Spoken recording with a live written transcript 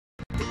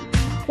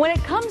When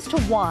it comes to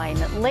wine,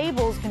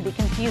 labels can be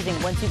confusing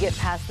once you get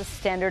past the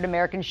standard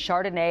American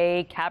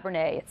Chardonnay,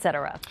 Cabernet,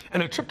 etc.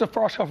 And a trip to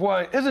Foxcroft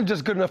Wine isn't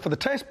just good enough for the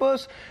taste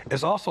buds,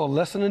 it's also a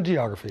lesson in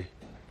geography.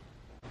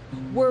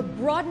 We're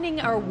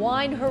broadening our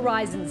wine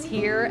horizons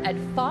here at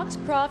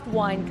Foxcroft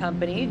Wine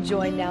Company,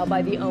 joined now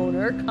by the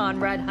owner,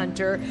 Conrad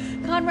Hunter.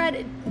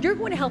 Conrad, you're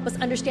going to help us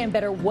understand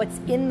better what's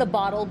in the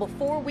bottle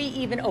before we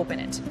even open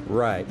it.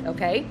 Right.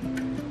 Okay?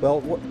 Well,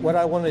 what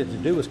I wanted to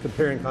do was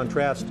compare and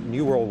contrast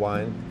New World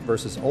wine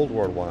versus Old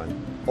World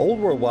wine. Old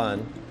World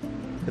wine,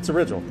 it's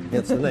original,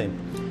 hence the name.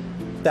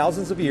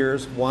 Thousands of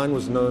years, wine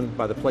was known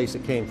by the place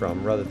it came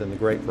from rather than the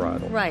grape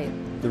varietal. Right.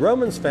 The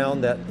Romans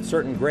found that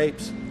certain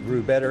grapes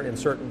grew better in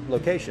certain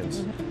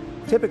locations.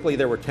 Typically,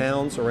 there were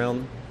towns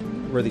around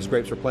where these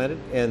grapes were planted,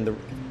 and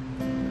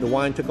the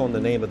wine took on the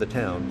name of the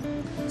town.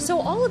 So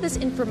all of this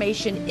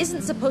information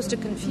isn't supposed to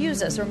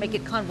confuse us or make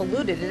it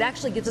convoluted. It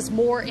actually gives us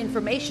more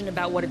information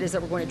about what it is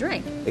that we're going to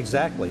drink.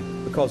 Exactly,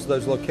 because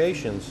those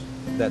locations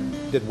that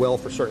did well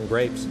for certain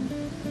grapes,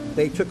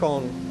 they took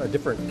on a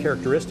different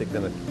characteristic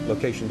than a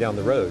location down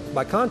the road.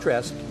 By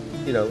contrast,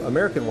 you know,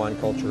 American wine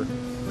culture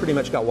pretty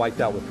much got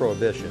wiped out with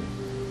Prohibition.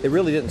 It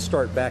really didn't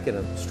start back in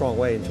a strong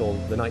way until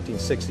the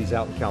 1960s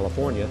out in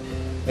California.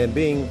 And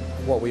being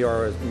what we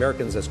are as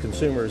Americans, as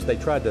consumers, they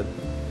tried to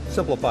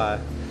simplify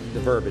the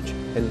verbiage.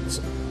 And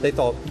they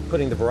thought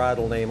putting the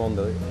varietal name on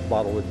the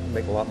bottle would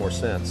make a lot more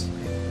sense.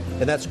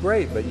 And that's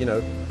great, but you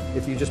know,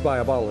 if you just buy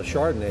a bottle of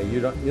Chardonnay,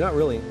 you're not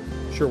really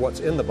sure what's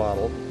in the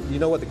bottle. You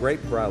know what the grape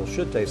varietal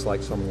should taste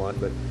like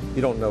somewhat, but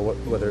you don't know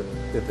whether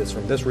if it's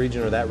from this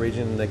region or that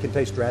region, and they can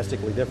taste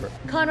drastically different.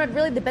 Conrad,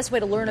 really the best way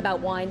to learn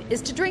about wine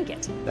is to drink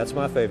it. That's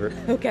my favorite.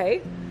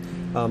 Okay.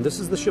 This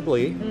is the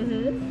Chablis.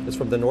 It's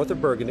from the north of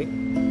Burgundy.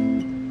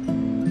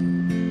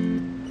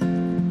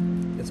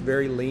 It's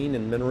very lean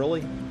and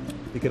minerally.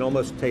 You can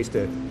almost taste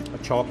a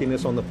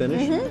chalkiness on the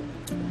finish.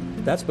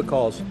 That's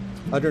because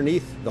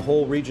underneath the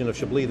whole region of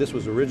Chablis, this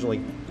was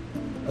originally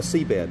a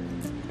seabed,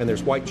 and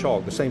there's white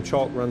chalk. The same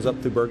chalk runs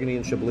up through Burgundy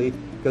and Chablis,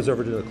 goes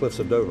over to the cliffs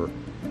of Dover.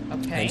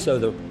 Okay. And so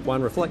the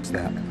wine reflects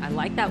that. I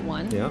like that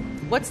one. Yeah.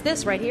 What's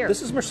this right here?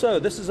 This is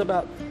Meursault. This is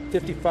about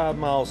 55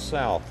 miles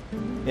south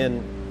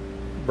in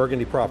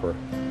Burgundy proper.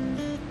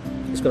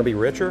 It's going to be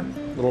richer,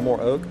 a little more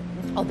oak.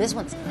 Oh, this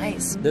one's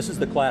nice. This is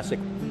the classic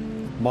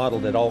model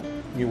that all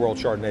New World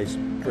Chardonnays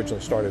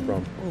originally started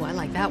from. Oh, I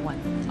like that one.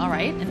 All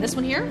right, and this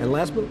one here? And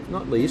last but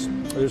not least,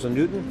 there's a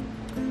Newton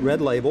Red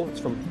Label. It's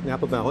from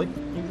Napa Valley.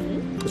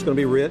 It's going to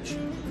be rich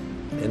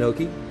and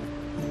oaky.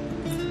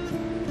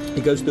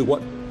 It goes through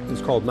what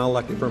is called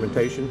malolactic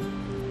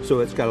fermentation,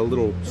 so it's got a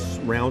little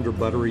rounder,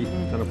 buttery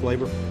kind of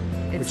flavor,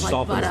 which like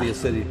softens butter. the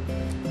acidity.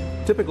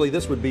 Typically,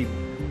 this would be,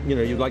 you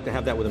know, you'd like to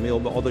have that with a meal,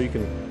 but although you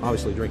can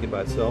obviously drink it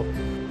by itself.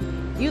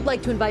 You'd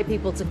like to invite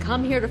people to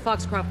come here to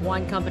Foxcroft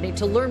Wine Company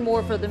to learn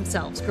more for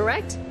themselves,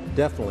 correct?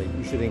 Definitely.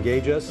 You should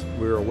engage us.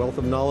 We're a wealth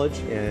of knowledge,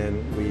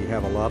 and we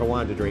have a lot of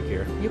wine to drink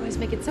here. You guys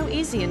make it so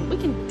easy, and we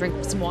can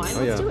drink some wine.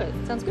 Oh, Let's yeah. do it.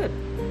 Sounds good.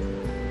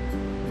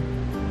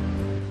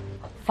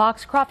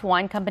 Foxcroft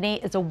Wine Company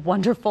is a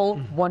wonderful,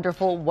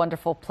 wonderful,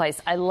 wonderful place.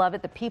 I love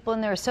it. The people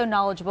in there are so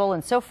knowledgeable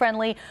and so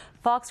friendly.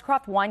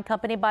 Foxcroft Wine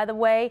Company, by the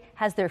way,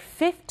 has their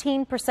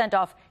 15%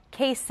 off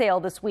case sale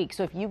this week.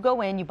 So if you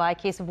go in, you buy a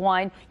case of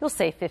wine, you'll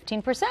save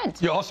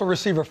 15%. You'll also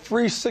receive a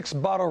free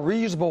 6-bottle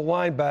reusable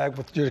wine bag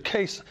with your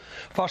case.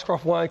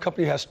 Foxcroft Wine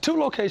Company has 2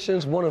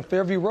 locations, one on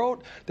Fairview Road,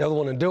 the other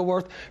one in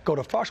Dilworth. Go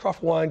to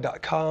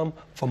foxcroftwine.com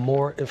for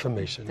more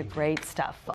information. It's great stuff.